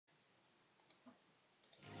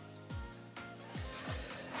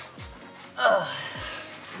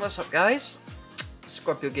What's up guys,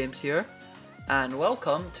 Scorpio Games here, and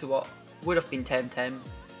welcome to what would have been Tem Tem,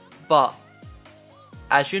 but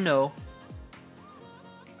as you know,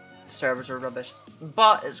 servers are rubbish,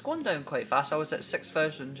 but it's going down quite fast. I was at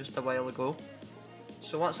 6,000 just a while ago,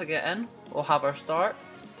 so once I get in, we'll have our start.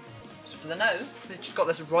 So for the now, we've just got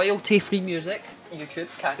this royalty free music. YouTube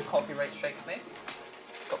can't copyright strike me.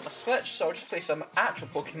 Got my Switch, so I'll just play some actual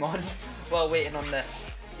Pokemon while waiting on this.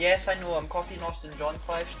 Yes, I know I'm copying Austin John's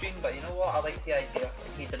live stream, but you know what? I like the idea.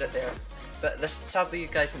 He did it there. But this, sadly, you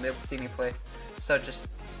guys won't be able to see me play. So I'll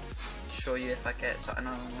just show you if I get something.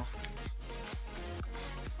 I don't know.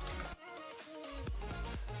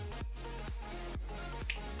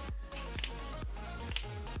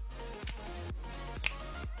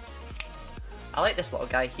 I like this little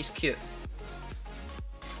guy. He's cute.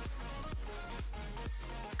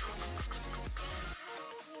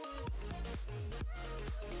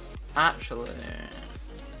 Actually,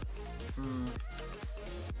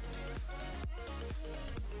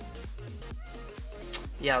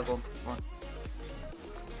 yeah, I'll go on.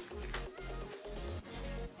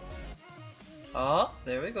 Oh,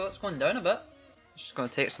 there we go. It's going down a bit. It's just going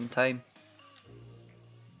to take some time.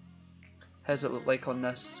 How's it look like on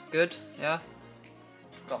this? Good, yeah.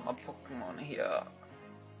 Got my Pokemon here.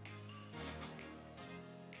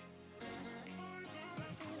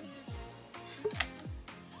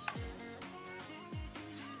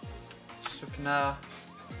 So can am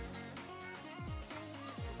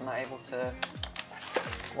I able to?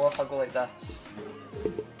 What if I go like this?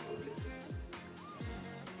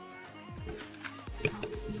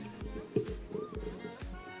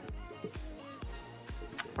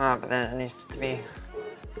 Ah, but then it needs to be.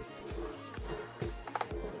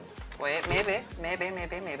 Wait, maybe.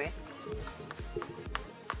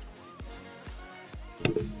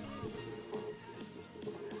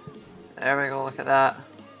 There we go. Look at that.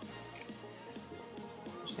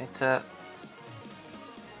 Just need to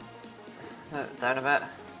put it down a bit.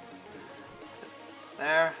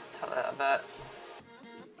 There, tilt it a bit.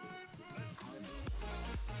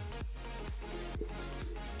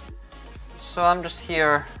 So I'm just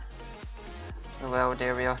here in the wild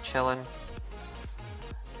area chilling.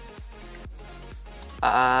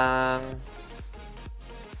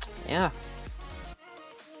 Yeah.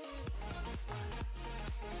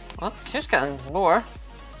 Well, queue's getting lower.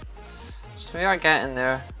 So we are getting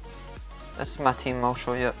there. This is my team, I'll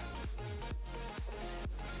show you.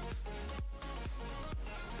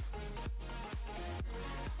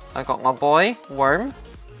 I got my boy, Worm.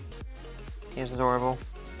 He's adorable.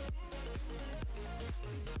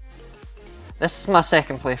 This is my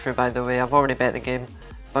second playthrough, by the way. I've already bet the game,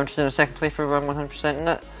 but I'm just doing a second playthrough where I'm 100% in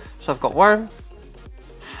it. So I've got Worm,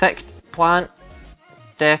 Thick Plant,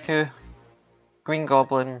 Deku, Green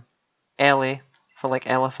Goblin, Ellie for like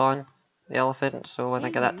Elephant, the elephant, so when I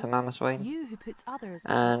get that to Mamoswine,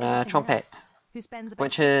 and Chompette,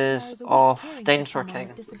 which is of Dinosaur King,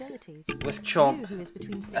 with Chomp.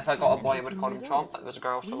 If I got a boy I would call him Chomp, but it was a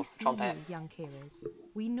girl, so Chompette. Young carers.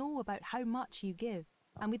 We know about how much you give,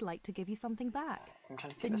 and we'd like to give you something back. I'm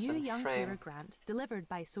trying to The keep this new in Young frame. Carer grant, delivered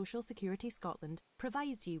by Social Security Scotland,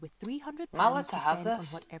 provides you with £300 Am I allowed to to have spend on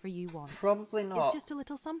this? whatever you want. Probably not. It's just a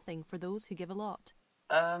little something for those who give a lot.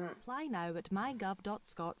 Apply now at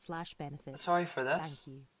mygov.scot/benefits. Sorry for this. Thank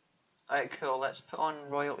you. Alright, cool. Let's put on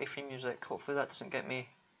royalty free music. Hopefully that doesn't get me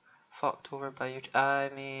fucked over by YouTube. I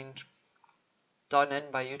mean, done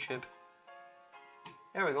in by YouTube.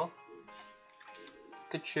 There we go.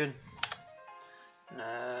 Good tune.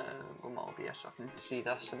 Now, go my OBS so I can see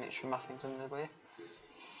this and make sure nothing's in the way.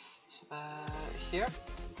 So, here.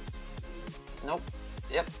 Nope.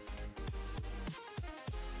 Yep.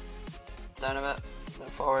 Down a bit. Then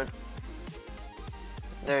forward.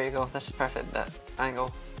 There you go. This is perfect bit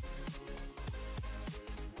angle.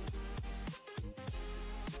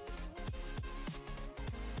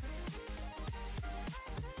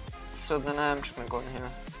 So then I'm just gonna go in here.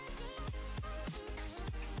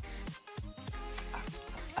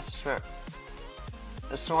 I swear,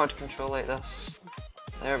 it's so hard to control like this.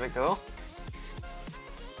 There we go.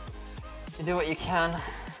 You do what you can.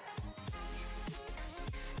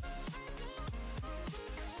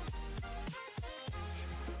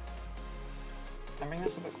 Can I bring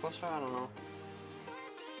this a bit closer? I don't know.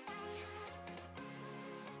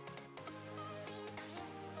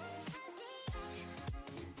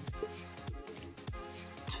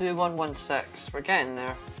 Two 116. We're getting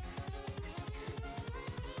there.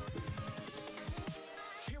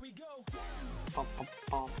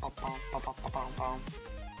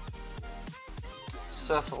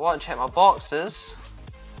 So if I want to check my boxes,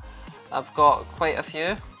 I've got quite a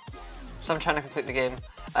few. So I'm trying to complete the game.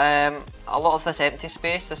 A lot of this empty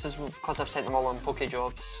space, this is because I've sent them all on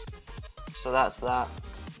Pokejobs. So that's that.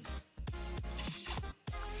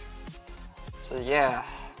 So yeah.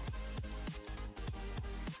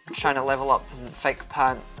 I'm trying to level up Fig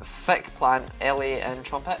Plant, Ellie and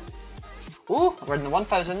Trumpet. Ooh, we're in the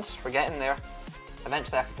 1000s, we're getting there.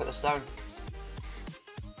 Eventually I can put this down.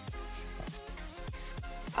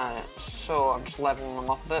 So I'm just leveling them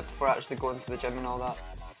up a bit before actually going to the gym and all that.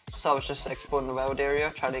 So I was just exploring the wild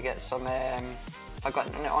area, trying to get some, I've got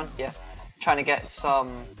internet on, yeah. Trying to get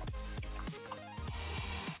some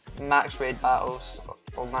max raid battles,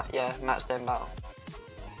 or max den battle.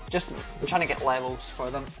 Just trying to get levels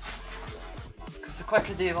for them. Because the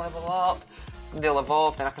quicker they level up, they'll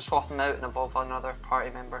evolve, then I can swap them out and evolve another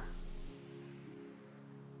party member.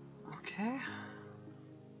 Okay.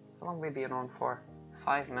 How long have we been on for?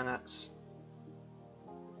 5 minutes.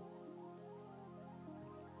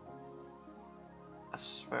 I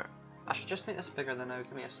swear, I should just make this bigger than now,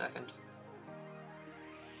 give me a second.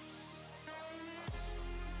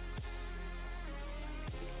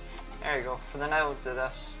 There you go, for the now we'll do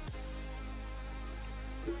this.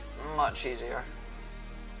 Much easier.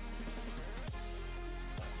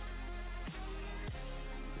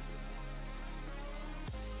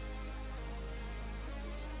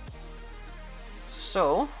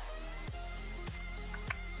 So,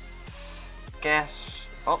 guess,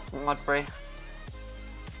 oh, Mudbury.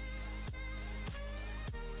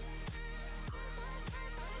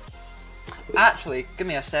 Actually, give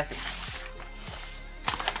me a second.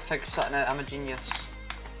 Figure something out, I'm a genius.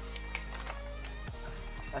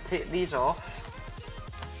 I take these off.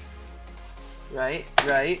 Right.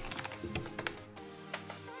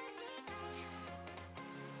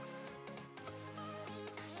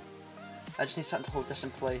 I just need something to hold this in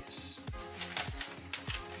place.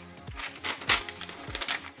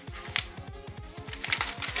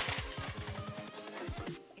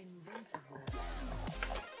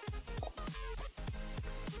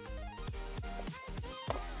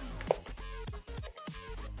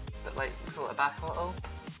 But like, pull it back a little.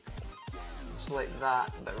 Just like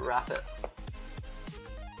that, but wrap it.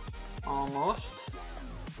 Almost.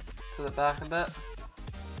 Pull it back a bit.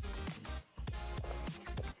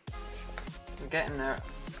 I'm getting there.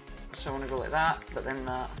 So I want to go like that, but then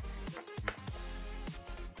that.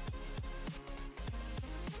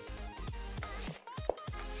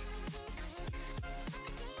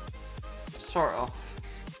 Sort of.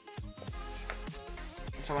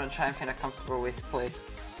 So I want to try and find a comfortable way to play.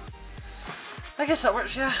 I guess that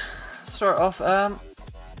works, yeah. Sort of.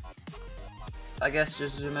 I guess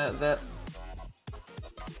just zoom out a bit.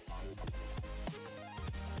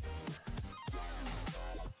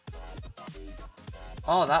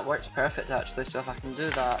 Oh, that works perfect actually, so if I can do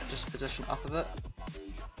that, just position up a bit.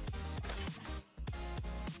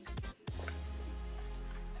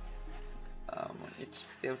 I want you to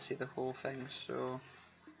be able to see the whole thing, so...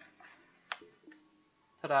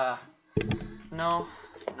 Ta-da! No.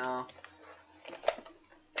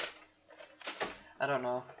 I don't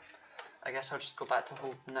know. I guess I'll just go back to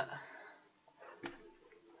holding it.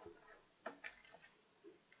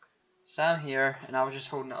 So I'm here, and I was just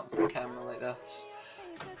holding it up to the camera like this.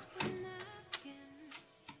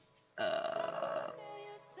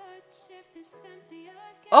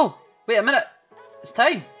 Oh, wait a minute. It's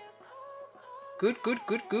time. Good.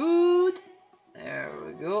 There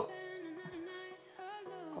we go.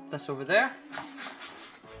 Pop this over there.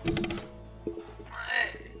 Look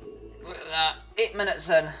at that. 8 minutes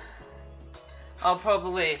in. I'll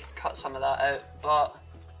probably cut some of that out, but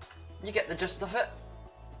you get the gist of it.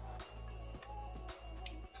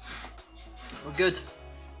 We're good.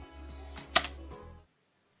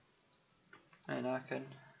 And I can,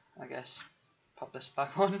 I guess, pop this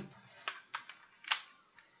back on.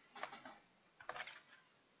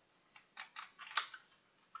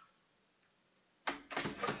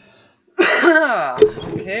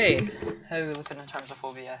 Okay, how are we looking in terms of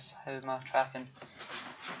OBS? How am I tracking?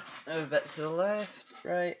 A bit to the left,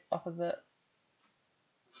 right, up a bit.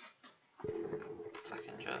 If I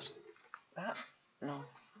can just... that? No.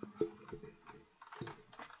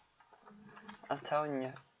 I'm telling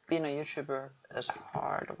you, being a YouTuber is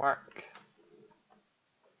hard work.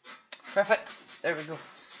 Perfect. There we go.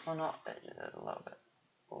 Oh no, a little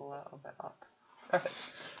bit up. Perfect.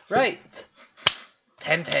 Right.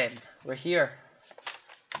 Tem Tem. We're here.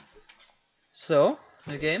 So,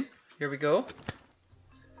 new game. Here we go.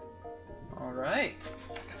 Alright.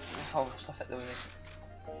 Let's all stuff out the way.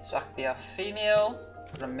 So I could be a female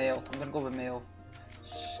or a male. I'm gonna go with male.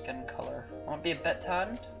 Skin color. I want to be a bit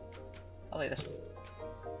tanned. I like this one.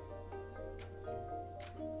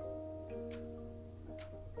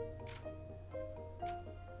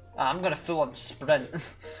 I'm gonna full on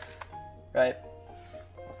sprint. Right.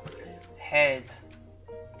 Head.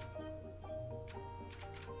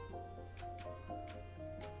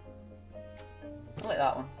 I like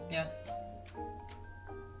that one, yeah.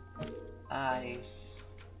 Eyes.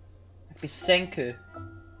 It could be Senku.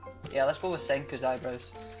 Yeah, let's go with Senku's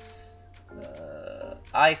eyebrows.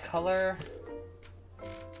 Eye color.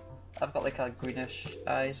 I've got like a greenish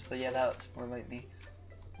eyes, so yeah, that's more like me.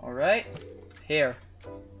 Alright. Hair.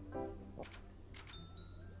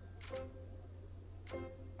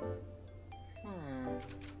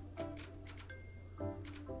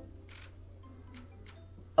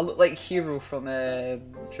 I look like Hero from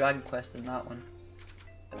Dragon Quest in that one.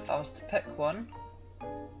 If I was to pick one,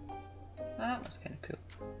 that one's kind of cool.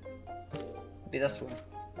 It'd be this one.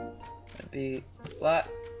 It'd be black.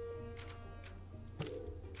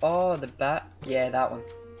 Oh, the bat. Yeah, that one.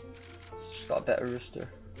 It's just got a bit of rooster.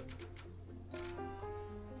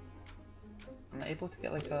 Am I able to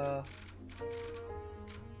get like a...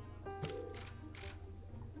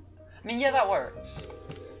 I mean, yeah, that works.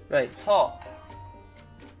 Right, top.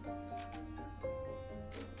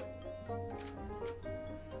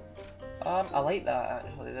 I like that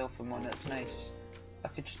actually, the open one, it's nice. I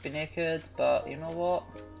could just be naked, but you know what?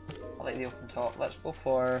 I like the open top. Let's go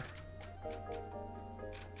for...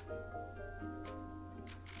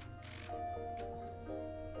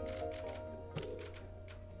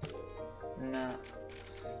 Nah.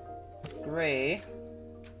 Grey.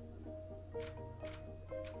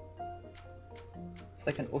 It's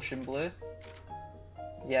like an ocean blue.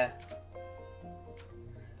 Yeah.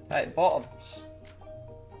 Right, bottoms.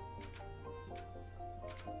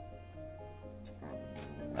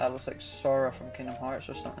 That looks like Sora from Kingdom Hearts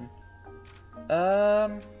or something.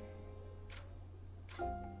 No,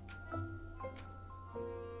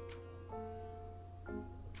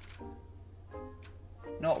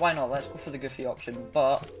 why not? Let's go for the goofy option,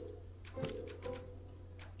 but...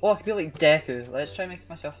 Oh, I could be like Deku. Let's try making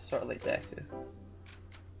myself sort of like Deku.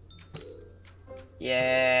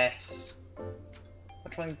 Yes! I'm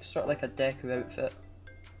trying to sort of like a Deku outfit.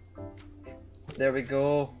 There we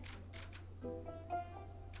go.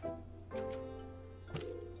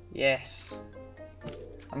 Yes.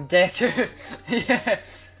 I'm Deku. Yeah.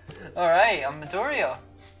 Alright, I'm Midoriya.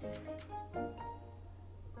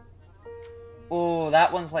 Oh,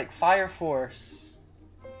 that one's like Fire Force.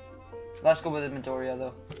 Let's go with the Midoriya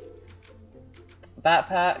though.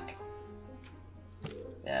 Backpack.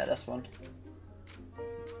 Yeah, this one.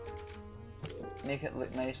 Make it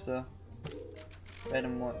look nice though. Red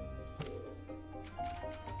and white.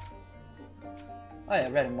 Oh yeah,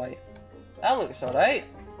 red and white. That looks alright.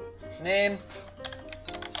 Name.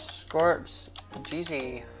 Scorps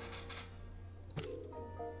GZ.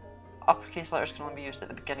 Uppercase letters can only be used at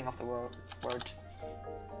the beginning of the word.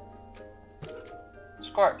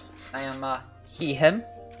 Scorps. I am he, him.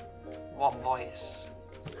 What voice?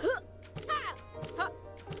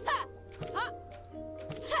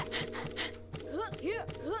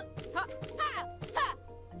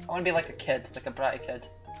 I want to be like a kid, like a bratty kid.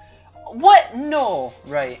 What? No!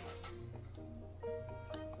 Right.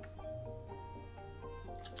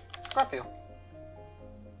 Scorpio.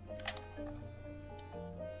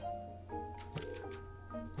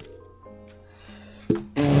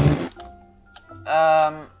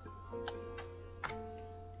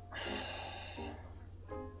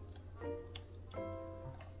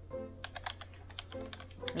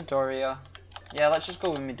 Midoriya. Yeah, let's just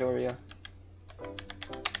go with Midoriya.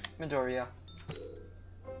 Midoriya.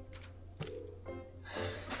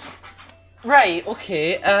 Right,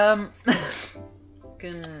 okay, I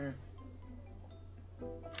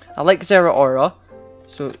like Zera Aura,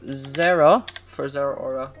 so Zera for Zera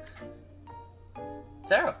Aura.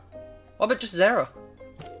 Zera? What about just Zera?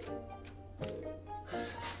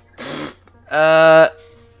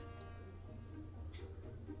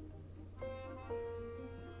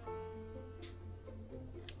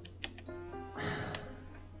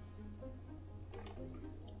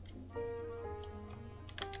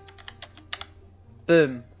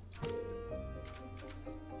 Boom.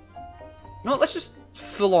 No, let's just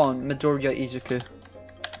full on Midoriya Izuku.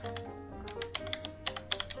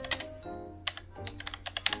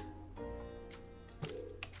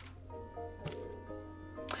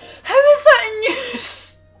 How is that in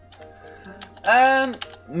use?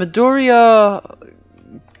 Midoriya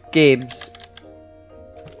games.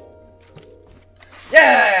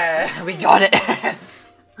 Yeah, we got it.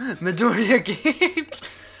 Midoriya games.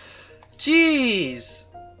 Jeez.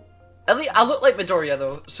 At least I look like Midoriya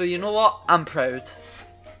though, so you know what? I'm proud.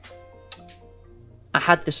 I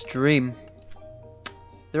had this dream.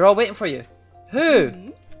 They're all waiting for you.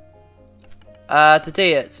 Who?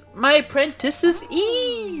 Today it's my apprentice's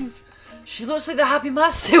Eve. She looks like the Happy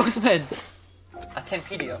Mask salesman. A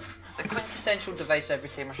Tempedia. The quintessential device every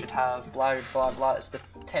tamer should have. Blah blah blah. It's the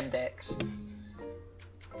Tem Dex.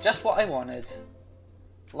 Just what I wanted.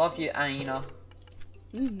 Love you, Aina.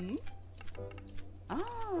 Mm-hmm.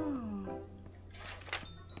 Oh.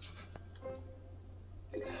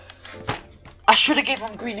 I should have given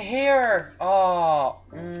him green hair. Oh.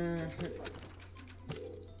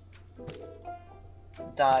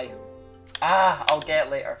 Die. Ah, I'll get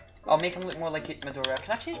it later. I'll make him look more like Midoriya.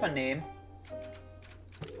 Can I change my name?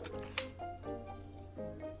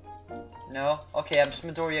 No? Okay, I'm just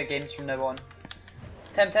Midoriya Games from now on.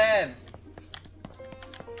 Tem Tem!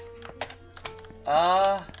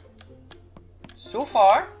 So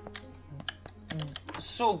far,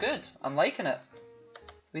 so good. I'm liking it.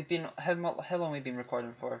 We've been, how long have we been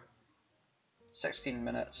recording for? 16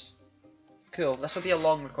 minutes. Cool, this will be a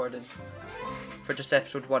long recording for just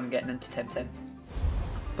episode 1 getting into Tem Tem.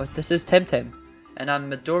 But this is Tem Tem, and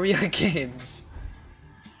I'm Midoriya Games.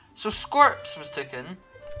 So Scorps was taken,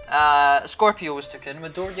 Scorpio was taken,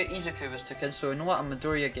 Midoriya Izuku was taken, so you know what, I'm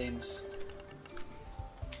Midoriya Games.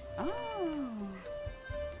 Oh.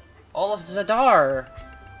 All of Zadar!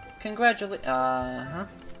 Congratulations.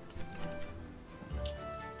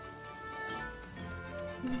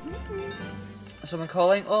 Someone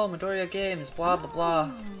calling? Oh, Midoriya Games, blah blah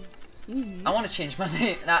blah. I want to change my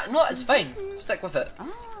name. Nah, no, it's fine. Stick with it.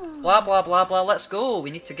 Blah blah blah blah. Let's go. We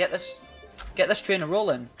need to get this train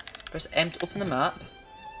rolling. Press M to open the map.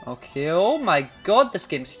 Okay. Oh my God, this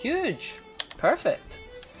game's huge. Perfect.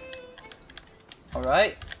 All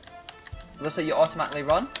right. Looks like you automatically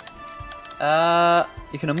run.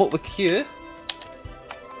 You can emote with Q.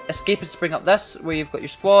 Escape is to bring up this, where you've got your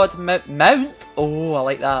squad, mount. Oh, I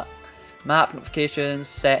like that. Map, notifications,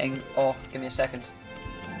 setting. Oh, give me a second.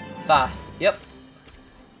 Fast, yep.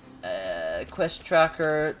 Quest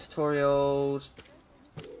tracker, tutorials.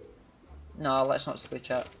 No, let's not display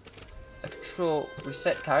chat. Control,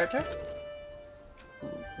 reset character.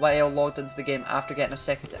 While logged into the game after getting a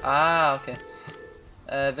second. Ah, okay.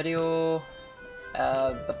 Video.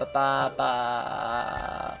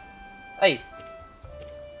 Hey.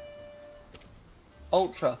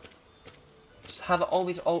 Ultra. Just have it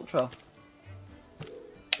always ultra.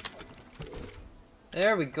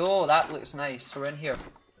 There we go, that looks nice. We're in here.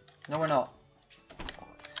 No, we're not.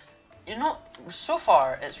 You know, so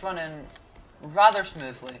far it's running rather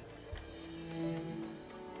smoothly.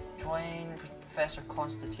 Join Professor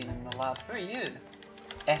Constantine in the lab. Who are you?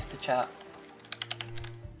 F to chat.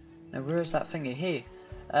 Now where is that thingy? Hey.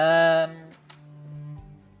 No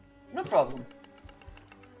problem.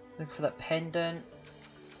 Looking for that pendant.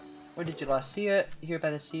 Where did you last see it? Here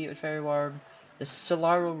by the sea, it was very warm. The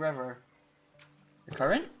Solaro River. The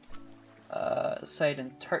current? Side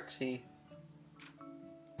in Turksey.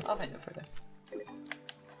 I'll find it further.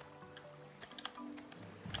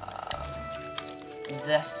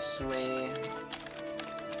 This way.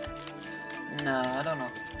 Nah, I don't know.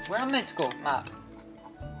 Where am I meant to go? Map.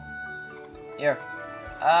 Here.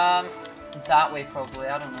 That way probably,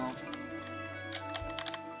 I don't know.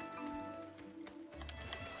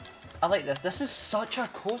 I like this. This is such a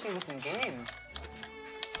cozy looking game.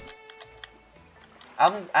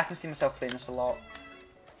 I can see myself playing this a lot.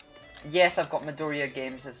 Yes, I've got Midoriya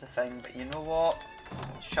Games as the thing, but you know what?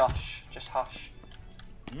 Shush. Just hush.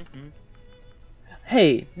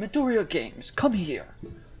 Hey, Midoriya Games, come here.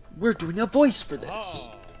 We're doing a voice for this.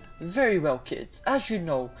 Very well, kids. As you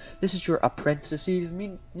know, this is your apprentice eve,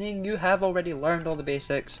 meaning you have already learned all the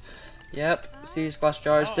basics. Yep, see these glass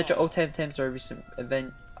jars. Digital Tem Tems are a recent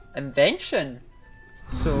invention.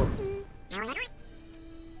 So, oh,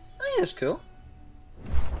 yeah, that's cool.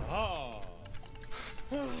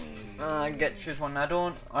 I get choose one. I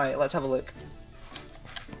don't. All right, let's have a look.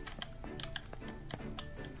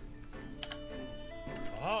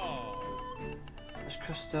 This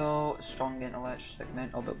crystal is strong against electric,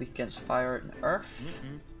 mental, but weak against fire and earth.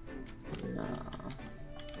 Nah.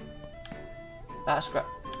 That's great.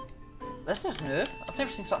 This is new. I've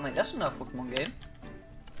never seen something like this in a Pokemon game.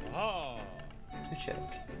 To check.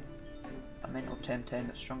 A mental Tem Tem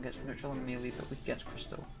that's strong against neutral and melee, but weak against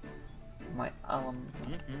crystal. My alum.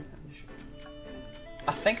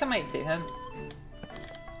 I think I might take him.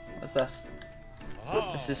 What's this?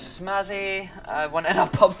 This is Smazzy. I went in a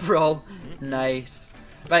pub brawl. Nice.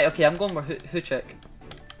 Right, okay, I'm going with Hoochik.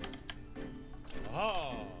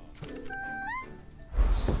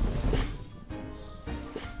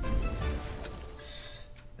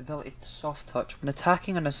 Ability to soft touch. When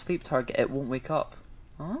attacking on a sleep target, it won't wake up.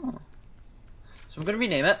 Oh. So I'm going to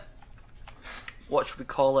rename it. What should we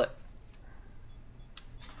call it?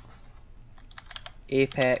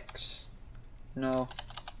 Apex. No.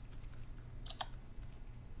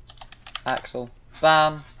 Axel.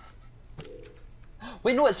 Bam.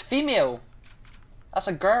 Wait, no, it's female. That's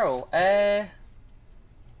a girl.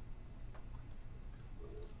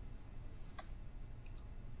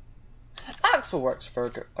 Axel works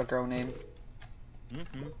for a girl name.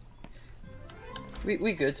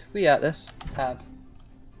 We good. We at this. Tab.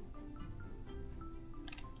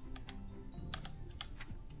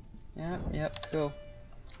 Yep, cool.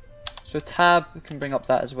 So tab, we can bring up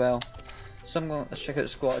that as well. So I'm going to check out the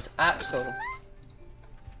squad. Axel.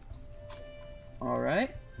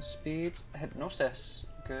 Alright. Speed. Hypnosis.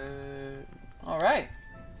 Good. Alright.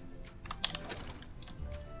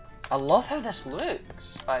 I love how this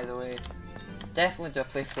looks, by the way. Definitely do a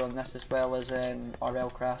playthrough on this as well as RL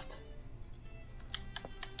Craft.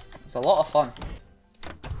 It's a lot of fun.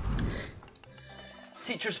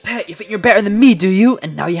 Teacher's pet, you think you're better than me, do you?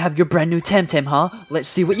 And now you have your brand new Tem Tem, huh? Let's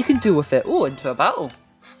see what you can do with it. Oh, into a battle.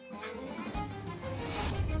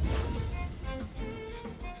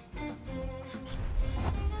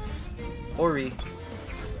 Ori.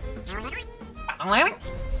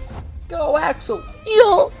 Go, Axel.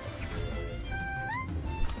 Yo.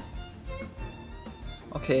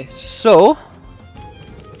 Okay, so.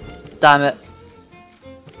 Damn it.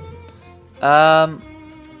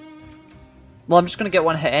 Well, I'm just gonna get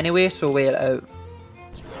one hit anyway, so wait it out.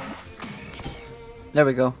 There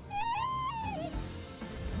we go.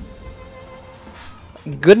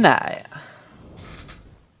 Good night.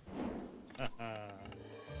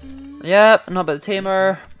 Yep, not about the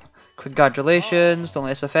tamer. Congratulations, don't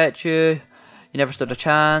let this affect you. You never stood a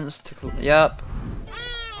chance to. Yep.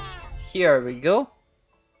 Here we go.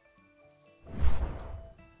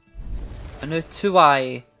 A new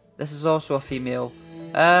 2i. This is also a female.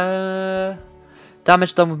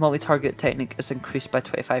 Damage done with multi-target technique is increased by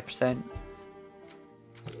 25%.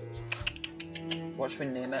 What should we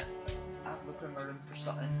name it? I'm looking in my room for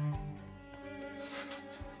something.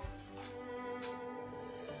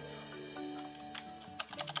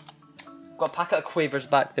 Got a packet of Quavers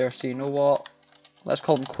back there, so you know what? Let's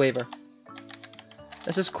call them Quaver.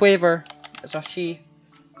 This is Quaver. It's a she.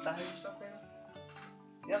 Is that how you spell Quaver?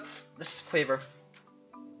 Yep. This is Quaver.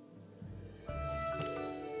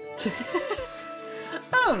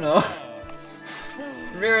 I don't know.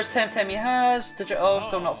 Rarest Tem Tem he has. Digital,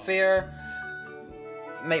 still not fair.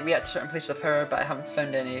 Might react to certain places of power, but I haven't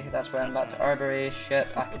found any. That's why I'm back to Arbory, ship,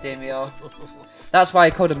 Academia. That's why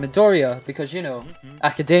I called him Midoriya, because you know,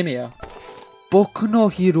 Academia. Boku no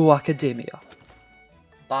Hero Academia.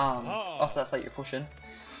 Bam. Oh, so that's like your potion.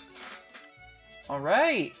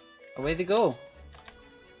 Alright. Away they go.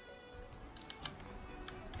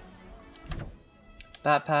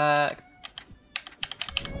 Backpack.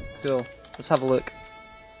 Cool. Let's have a look.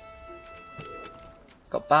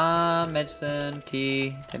 Got BAM, medicine,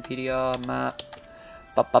 key, Tempedia, map.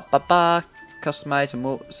 Customize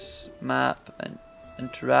emotes, map, and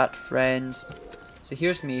interact, friends. So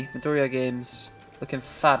here's me, Midoriya Games, looking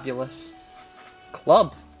fabulous.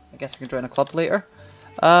 Club. I guess I can join a club later.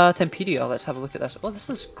 Tempedia, let's have a look at this. Oh, this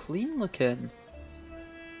is clean looking.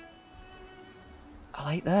 I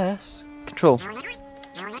like this. Control.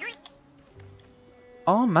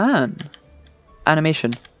 Oh man.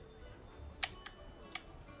 Animation.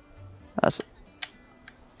 That's...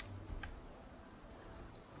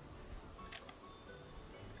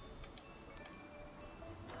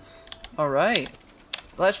 Alright.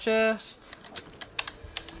 Let's just...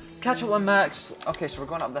 catch up with Max. Okay, so we're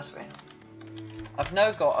going up this way. I've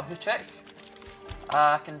now got a Huchik.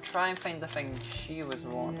 I can try and find the thing she was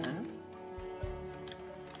wanting.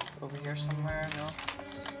 Over here somewhere, no?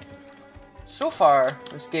 So far,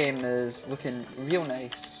 this game is looking real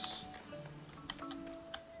nice.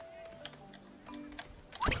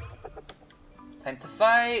 Time to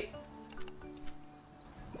fight!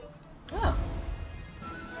 Oh.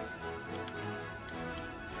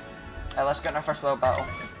 Alright, let's get in our first world battle.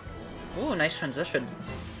 Ooh, nice transition.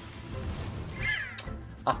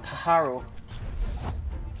 A Paharo.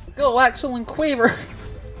 Go, Axel and Quaver!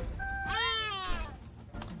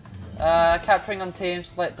 Capturing untamed,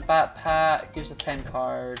 select the backpack, use the 10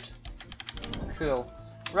 card. Cool.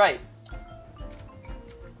 Right.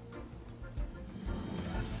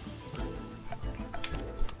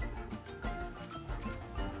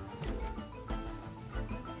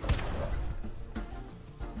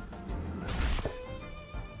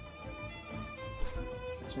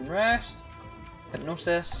 Get some rest.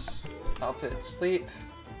 Hypnosis. That'll put it to sleep.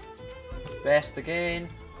 Rest again.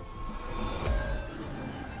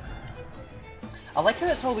 I like how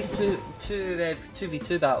it's always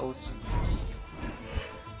 2v2 battles.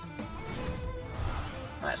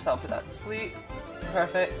 Right, so I'll put that to sleep.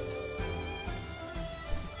 Perfect.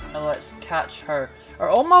 Now let's catch her. Are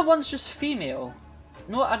all my ones just female?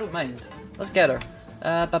 No, I don't mind. Let's get her.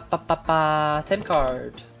 Tem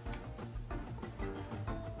card.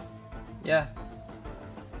 Yeah.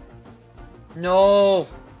 No!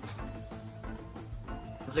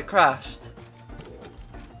 Has it crashed?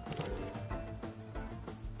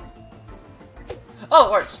 Oh,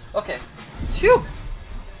 it works. Okay. Phew!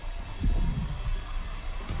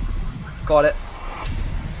 Got it.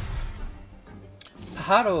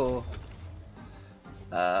 Pajaro.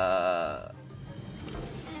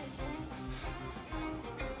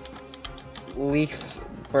 Leaf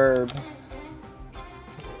burb.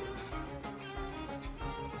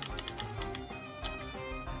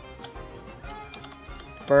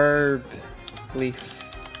 Burb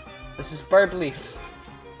leaf. This is burb leaf.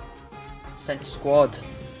 Sent squad.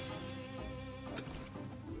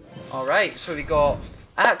 Alright, so we got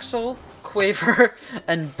Axel, Quaver,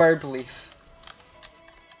 and burb leaf.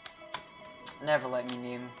 Never let me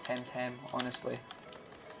name Tem Tem, honestly.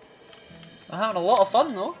 I'm having a lot of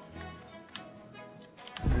fun though.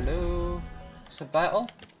 Hello. It's a battle.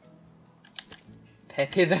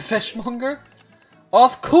 Pepe the fishmonger?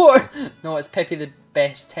 Of course! No, it's Pepe the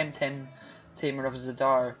best Tem Tem tamer of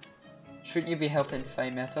Zadar. Shouldn't you be helping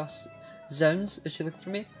find Metos? Zounds, is she looking for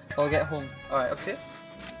me? I'll get home. Alright, okay.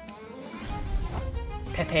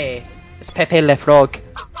 Pepe. It's Pepe Le Frog.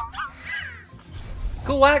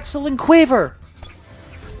 Go Axel and Quaver!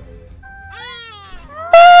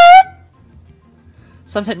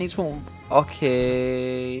 Some techniques won't...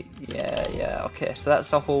 Okay... Yeah, okay. So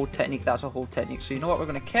that's a whole technique, So you know what, we're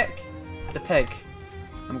gonna kick the pig.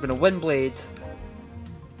 And we're gonna wind blade.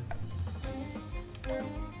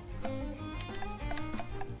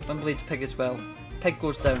 Wind blade the pig as well. Pig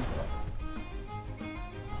goes down.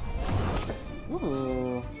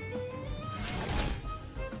 Ooh.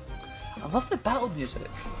 I love the battle music.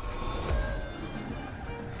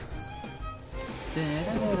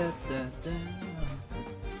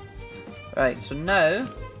 Right, so now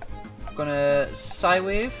I'm gonna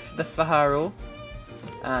Psywave the Fajaro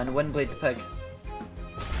and Windblade the pig.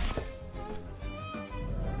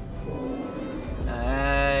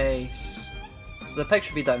 Nice. So the pig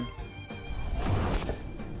should be down.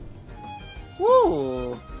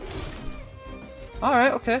 Woo!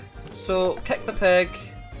 Alright, okay. So kick the pig.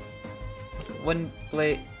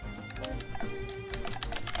 Windblade.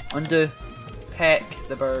 Undo. Peck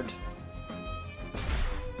the bird.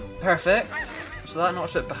 Perfect. So that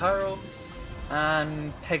knocks out Pajaro.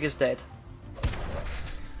 And pig is dead.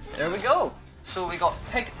 There we go. So we got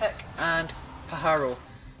pig, pick, and Pajaro.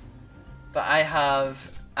 But I have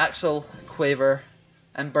Axel, Quaver,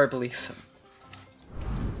 and Burbleaf.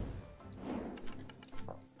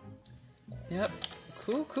 Yep.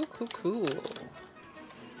 Cool.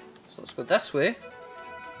 So let's go this way.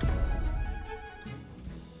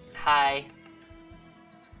 Hi.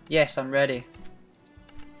 Yes, I'm ready.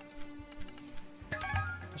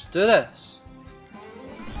 Let's do this.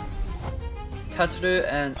 Tataru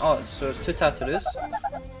and... oh, so it's two Tatarus.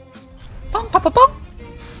 Bong, pa, pa, bong.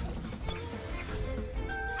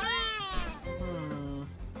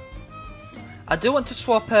 I do want to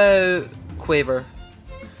swap out Quaver.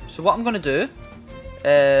 So what I'm going to do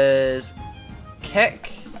is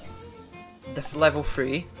kick the level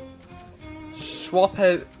 3, swap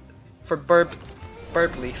out for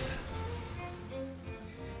Burbleaf.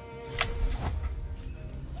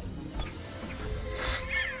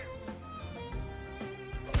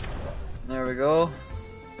 There we go.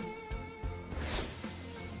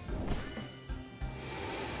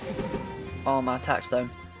 Oh, my attack's down.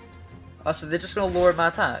 Oh, so they're just gonna lower my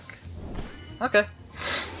attack? Okay.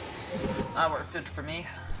 That worked good for me.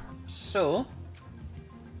 So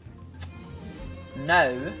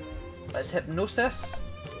now let's hypnosis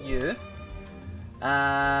you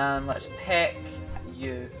and let's peck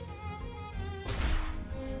you.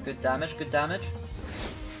 Good damage,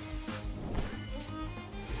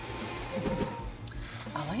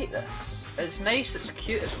 I like this. It's nice, it's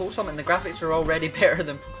cute, it's wholesome, and the graphics are already better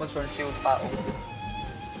than Pokemon Sword and Shield's battle.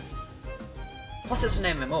 Plus it's an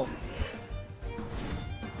MMO.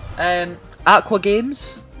 Aqua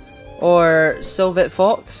Games or Sylvet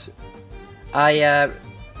Fox, I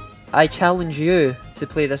challenge you to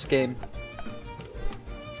play this game.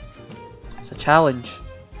 It's a challenge.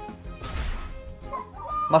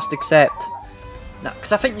 Must accept. Nah,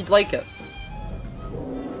 because I think you'd like it.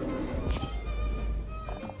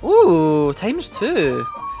 Ooh, ×2.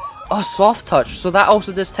 Oh, soft touch. So that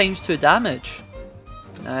also does ×2 damage.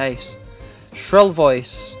 Nice. Shrill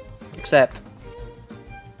voice. Accept.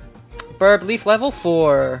 Burb Leaf level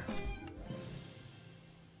 4.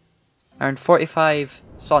 Earned 45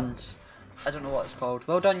 suns. I don't know what it's called.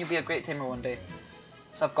 Well done, you'll be a great tamer one day.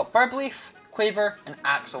 So I've got Burb Leaf, Quaver, and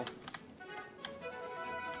Axel.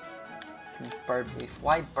 Burb Leaf.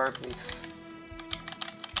 Why Burb Leaf?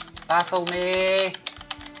 Battle me!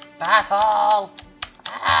 Battle!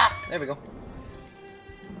 Ah! There we go.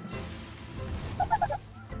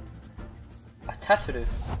 A Tataru.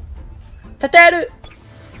 Tataru!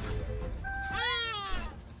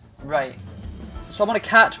 Right. So I want to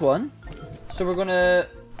catch one. So we're gonna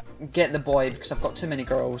get the boy because I've got too many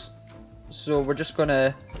girls. So we're just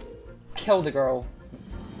gonna kill the girl.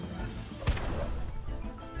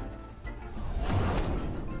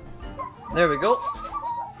 There we go.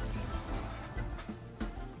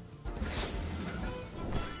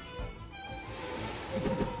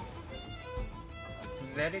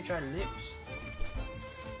 Very dry lips.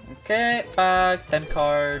 Okay, bag, Tem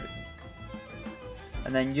card.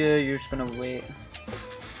 And then you're just gonna wait.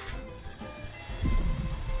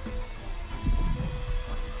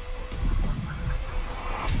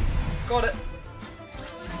 Got it.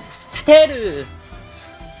 Tateru!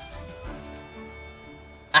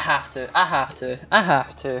 I have to.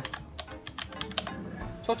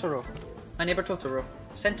 Totoro. My neighbor Totoro.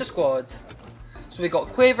 Center squad. So we got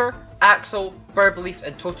Quaver, Axel, Burbleaf,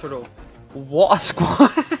 and Totoro. What a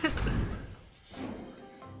squad!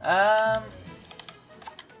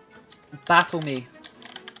 Battle me.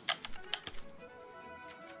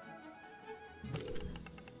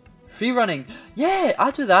 Free running. Yeah,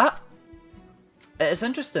 I'll do that. It's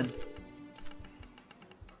interesting.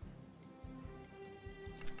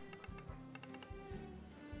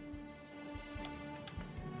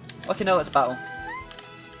 Okay, now let's battle.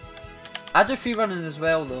 I do free running as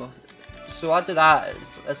well though, so I do that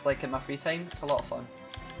as like in my free time. It's a lot of fun.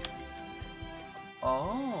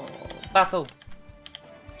 Oh, battle.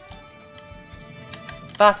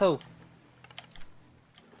 Battle.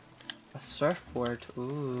 A surfboard.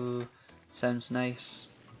 Ooh, sounds nice.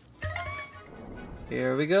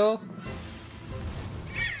 Here we go.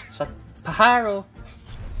 It's a Pajaro.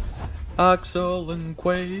 Axel and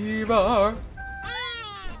Quaver.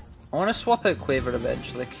 I want to swap out Quaver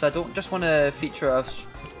eventually, because I don't just want to feature a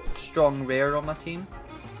strong rare on my team.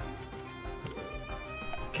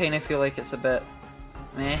 Kind of feel like it's a bit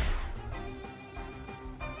meh.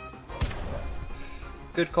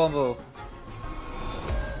 Good combo.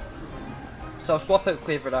 So I'll swap out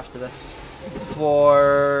Quaver after this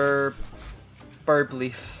for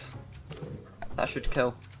Burbleaf. That should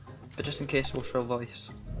kill, but just in case we'll shrill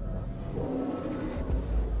voice.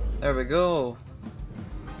 There we go.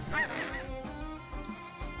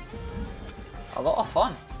 A lot of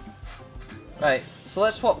fun. Right, so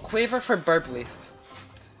let's swap Quaver for Burbleaf.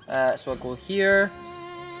 So I'll go here,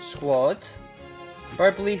 squad,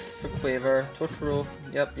 Burbleaf for Quaver, Totoro,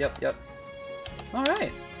 yep.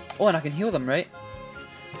 Alright. Oh, and I can heal them, right?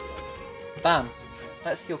 Bam.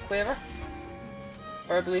 Let's heal Quaver,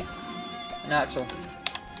 Burbleaf, and Axel.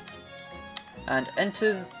 And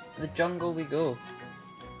into the jungle we go.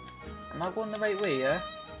 Am I going the right way, yeah?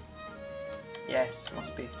 Yes,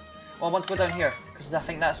 must be. Well, I want to go down here, because I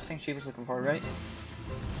think that's the thing she was looking for, right?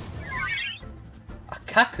 A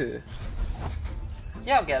Kaku?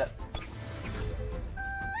 Yeah, I'll get it.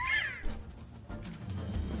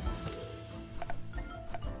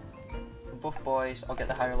 For both boys, I'll get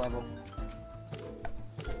the higher level.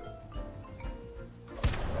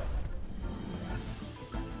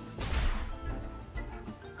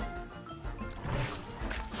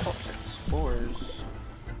 Toxic spores.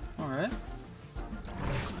 Alright.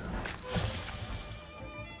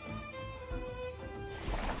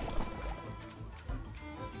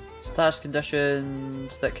 Status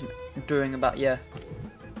conditions that can doing about, yeah.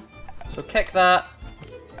 So kick that,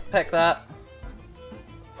 pick that.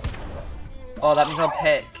 Oh, that means I'll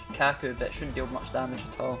pick Kaku, but it shouldn't deal much damage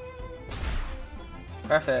at all.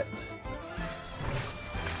 Perfect.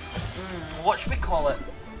 What should we call it?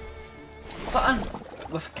 Something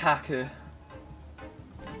with Kaku.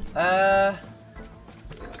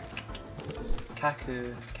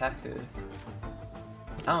 Kaku.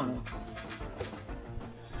 I don't know.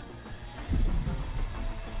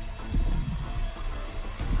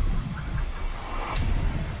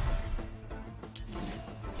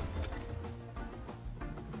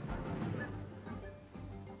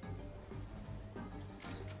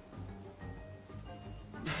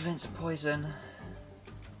 Prevents poison.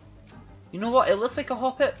 You know what? It looks like a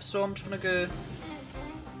Hoppip, so I'm just gonna go.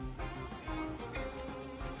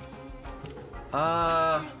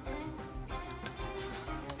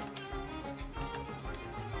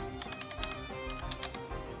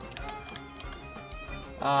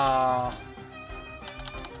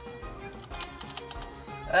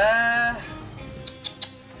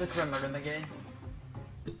 Look around my room again.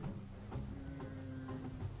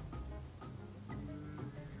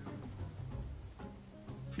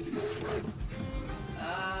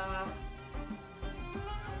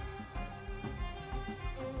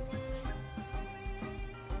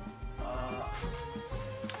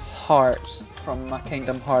 Hearts from my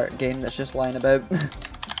Kingdom Heart game that's just lying about.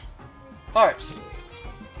 Hearts!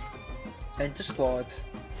 Send to squad.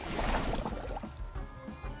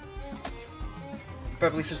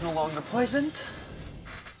 Burbleaf is no longer poisoned.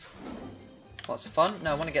 Lots of fun.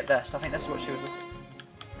 No, I want to get this. I think this is what she was looking.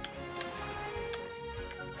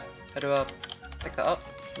 How do I pick that up?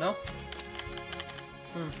 No?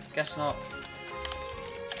 Guess not.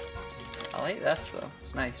 I like this though.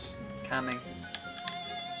 It's nice. Calming.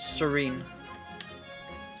 Serene.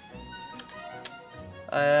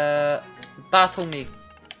 Battle me.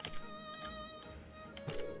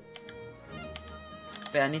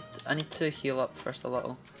 Wait, I need to heal up first a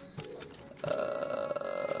little.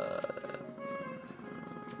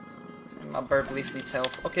 My Burbleaf needs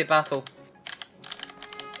health. Okay, battle.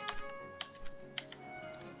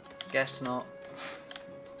 Guess not.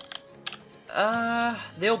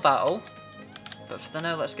 They'll battle. But for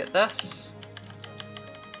now, let's get this.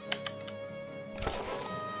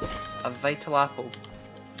 A vital apple.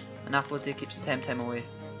 An apple a day keeps the Tem Tem away.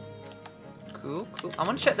 Cool, cool. I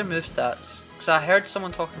want to check their move stats because I heard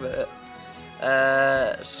someone talk about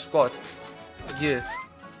it. Squad. You.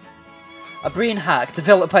 A brain hack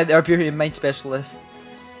developed by the Arborian mind specialist.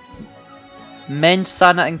 Mens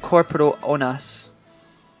sana incorporo onas.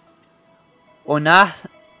 Onas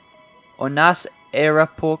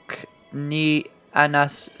erapok ni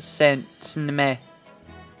anas sensme.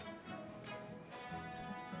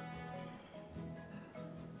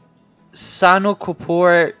 Sano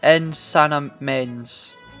corpore in sana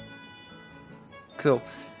mens. Cool.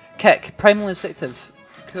 Kick. Primal instinctive.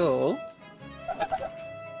 Cool.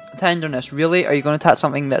 Tenderness. Really? Are you going to attack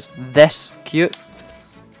something that's this cute?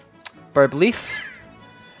 Burbleaf.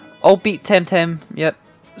 I'll beat Tem Tem. Yep.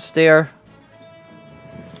 Stare.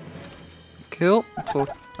 Cool. Oh,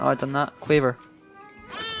 I've done that. Quaver.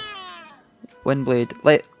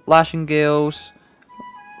 Windblade. Lashing Gales.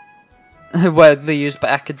 Widely used by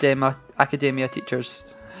academia teachers.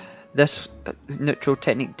 This neutral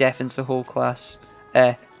technique deafens the whole class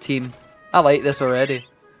team. I like this already.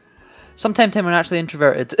 Some Tem Tem are actually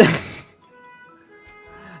introverted.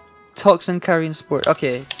 Toxin carrying sport.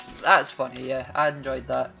 Okay, that's funny. Yeah, I enjoyed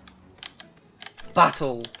that.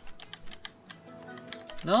 Battle.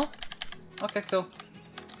 No? Okay, cool.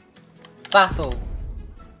 Battle.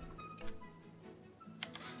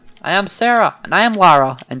 I am Sarah, and I am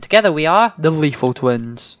Lara, and together we are the Lethal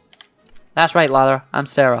Twins. That's right, Lara, I'm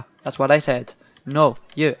Sarah. That's what I said. No,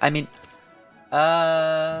 you, I mean...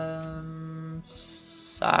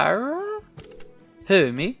 Sarah?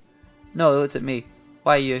 Who, me? No, they looked at me.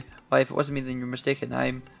 Why you? Why, if it wasn't me, then you're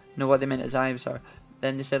mistaken. No, what they meant is I'm sorry.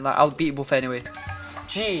 Then they said, like, I'll beat you both anyway.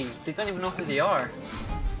 Jeez, they don't even know who they are.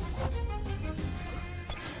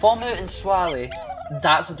 Fomu and Swally.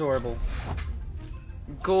 That's adorable.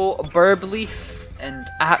 Go Burbleaf and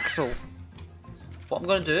Axel. What I'm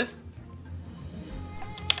going to do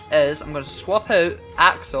is I'm going to swap out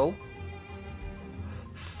Axel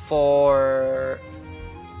for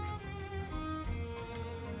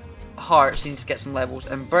Hearts. He needs to get some levels,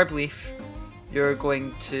 and Burbleaf you're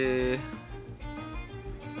going to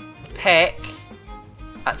peck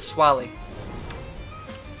at Swally.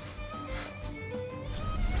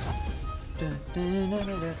 I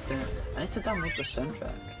need to download the soundtrack.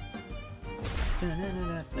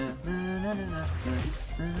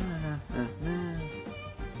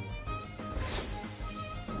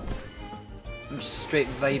 I'm just straight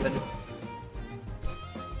vibing.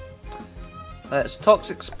 Let's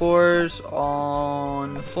Toxic Spores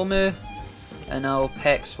on Fomu, and I'll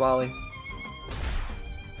peck Swally.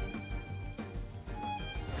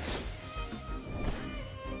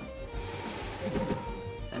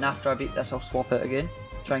 And after I beat this, I'll swap it again.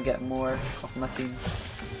 Try and get more of my team.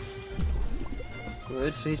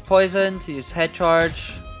 Good, so he's poisoned, he used head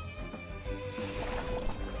charge.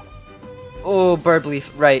 Oh, Burbleaf,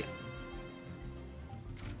 right.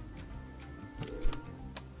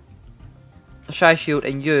 Shy Shield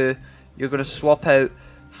and you're going to swap out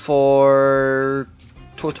for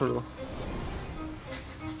Totoro.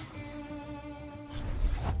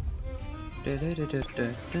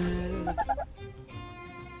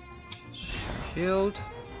 Shield.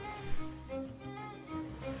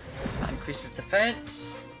 That increases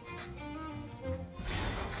defense.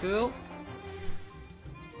 Cool.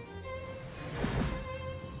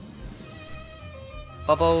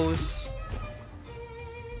 Bubbles.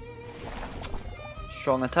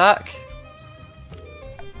 Strong attack.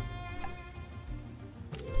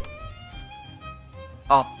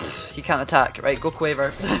 Oh, you can't attack. Right, go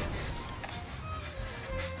Quaver.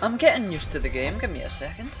 I'm getting used to the game. Give me a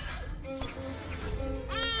second.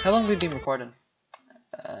 How long have we been recording?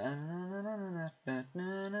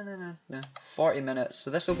 40 minutes,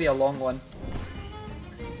 so this will be a long one.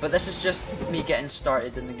 But this is just me getting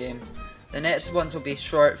started in the game. The next ones will be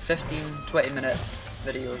short 15-20 minute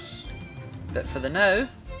videos. But for the now...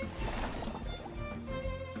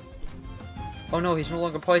 Oh no, he's no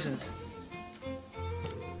longer poisoned.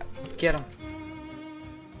 Get him.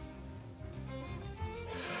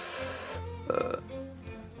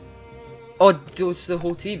 Oh, it's the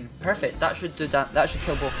whole team. Perfect. That should do that. That should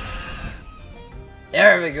kill both.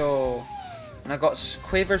 There we go. And I got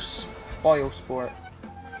Quaver's Spoil Sport.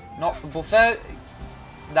 Knock them both out.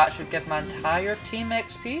 That should give my entire team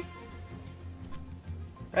XP.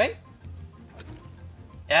 Right?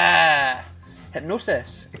 Yeah.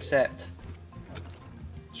 Hypnosis. Accept.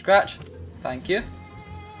 Scratch. Thank you.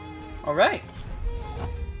 Alright.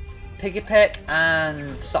 Piggy Peck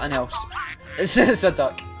and something else. It's a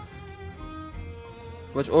duck.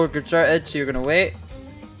 Was Ogre started, so you're gonna wait.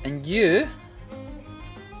 And you...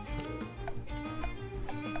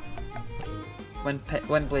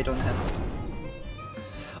 Wind Blade on him.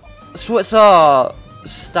 So it's a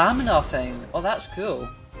stamina thing. Oh, that's cool.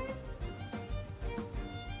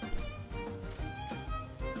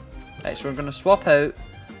 Right, so we're gonna swap out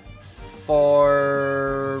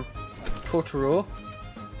for Totoro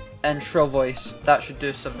and Shrill Voice. That should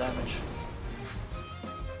do some damage.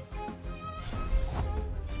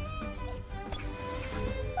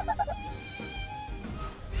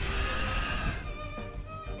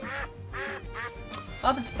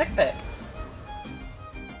 What happened to Pick Peck?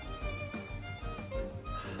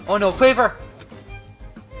 Oh no, Quaver!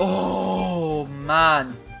 Oh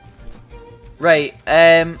man. Right,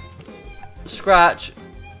 Scratch.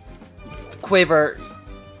 Quaver,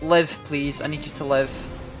 live please, I need you to live.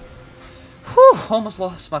 Whew, almost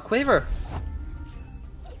lost my Quaver.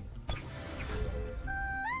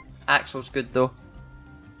 Axel's good though.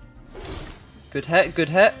 Good hit, good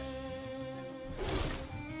hit.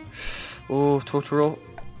 Oh, Totoro.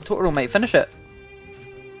 Totoro might finish it.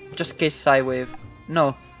 Just in case Psywave.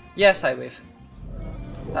 No. Yeah, Psywave.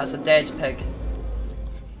 That's a dead pig.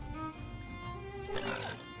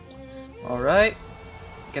 Alright.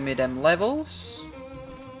 Give me them levels.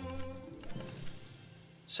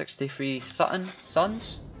 63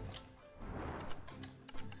 Suns.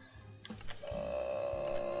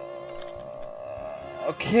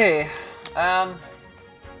 Okay.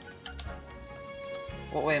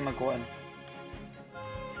 What way am I going?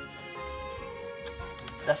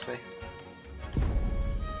 This way.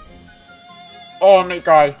 Oh, I might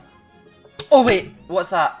die. Oh wait,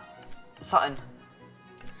 what's that? Something.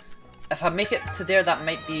 If I make it to there, that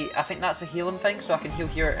might be... I think that's a healing thing, so I can heal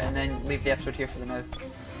here and then leave the episode here for the now.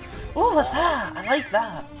 Oh, what's that? I like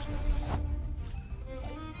that.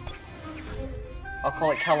 I'll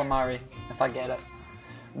call it calamari, if I get it.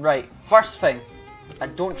 Right, first thing. I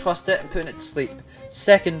don't trust it, I'm putting it to sleep.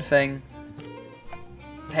 Second thing.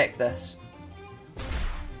 Peck this.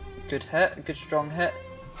 Good hit, good strong hit.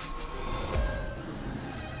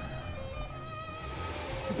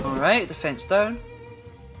 Alright, defense down.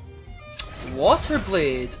 Water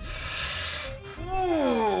Blade.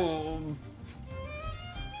 Ooh.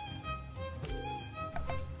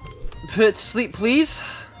 Put it to sleep, please.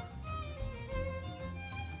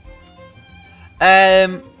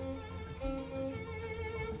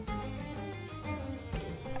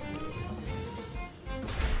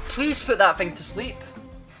 Please put that thing to sleep.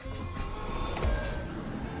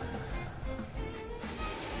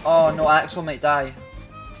 Oh no, Axel might die.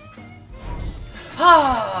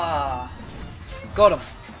 Ah! Got him.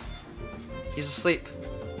 He's asleep.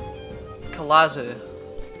 Kalazu.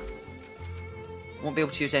 Won't be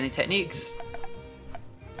able to use any techniques.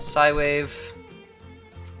 Psywave.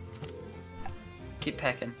 Keep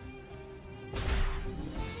pecking.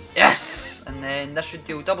 Yes! And then this should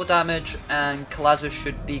deal double damage and Kalazu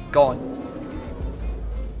should be gone.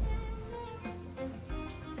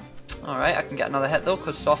 Alright, I can get another hit though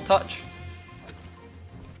because soft touch.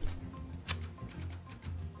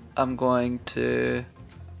 I'm going to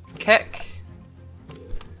kick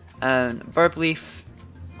and Verb Leaf.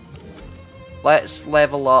 Let's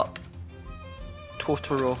level up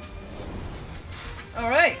Totoro.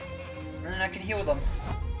 Alright, and then I can heal them.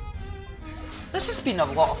 This has been a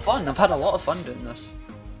lot of fun. I've had a lot of fun doing this.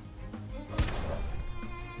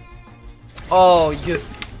 Oh, you.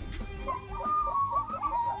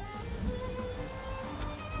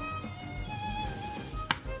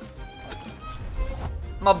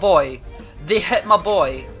 my boy. They hit my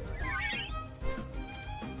boy.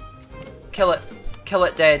 Kill it. Kill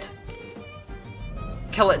it dead.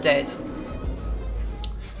 Kill it dead.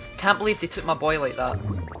 Can't believe they took my boy like that.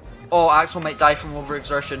 Oh, Axel might die from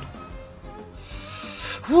overexertion.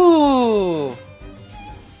 Whoo!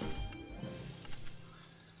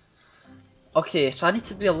 Okay, so I need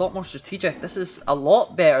to be a lot more strategic. This is a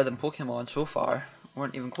lot better than Pokemon so far.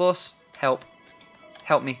 Weren't even close. Help.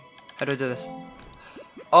 Help me. How do I do this?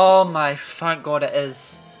 Oh my, thank God it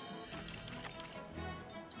is.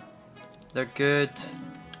 They're good.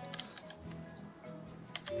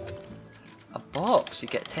 A box? You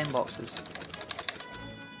get 10 boxes.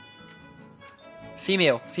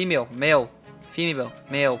 Female, female, male, female,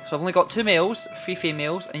 male. So I've only got 2 males, 3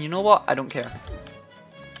 females, and you know what? I don't care.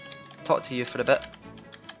 Talk to you for a bit.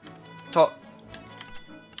 Talk.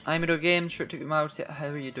 I'm in a game, sure took you out. How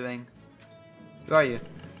are you doing? Who are you?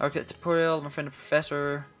 I work at tutorial, my friend a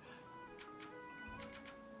professor.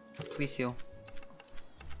 Please heal.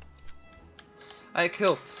 Alright,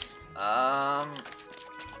 cool.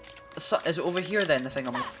 So, is it over here then, the thing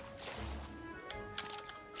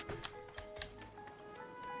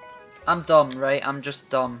I'm dumb, right? I'm just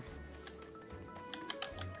dumb.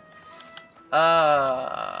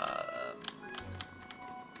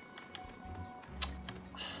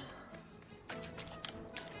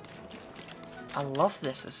 I love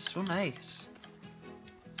this, it's so nice.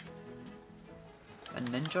 A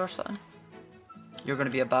ninja or something? You're gonna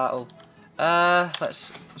be a battle.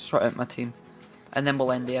 Let's sort out my team. And then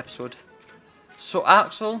we'll end the episode. So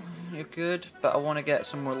Axel, you're good, but I want to get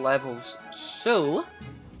some more levels. So,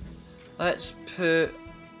 let's put...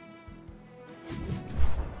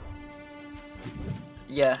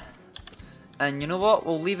 Yeah. And you know what?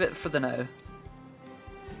 We'll leave it for the now.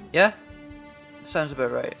 Yeah? Sounds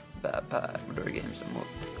about right. Outdoor games and more.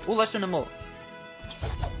 Oh, let's do an emote.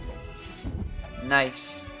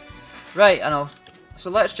 Nice. Right, I know. So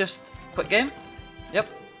let's just quit game. Yep.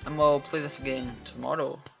 And we'll play this again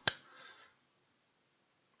tomorrow.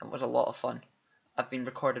 It was a lot of fun. I've been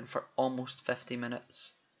recording for almost 50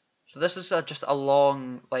 minutes. So this is just a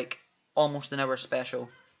long, like, almost an hour special.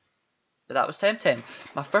 But that was Tem Tem.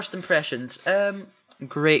 My first impressions.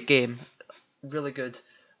 Great game. Really good.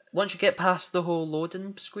 Once you get past the whole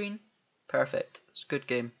loading screen, perfect. It's a good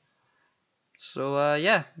game. So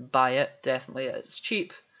yeah, buy it, definitely. It's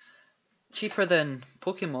cheap. Cheaper than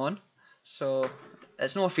Pokemon. So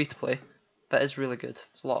it's not free to play, but it's really good.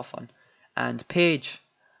 It's a lot of fun. And Paige,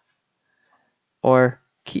 or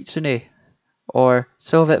Kitsune, or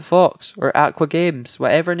Sylvet Fox, or Aqua Games,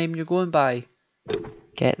 whatever name you're going by,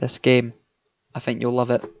 get this game. I think you'll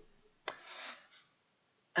love it.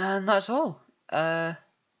 And that's all.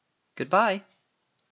 Goodbye.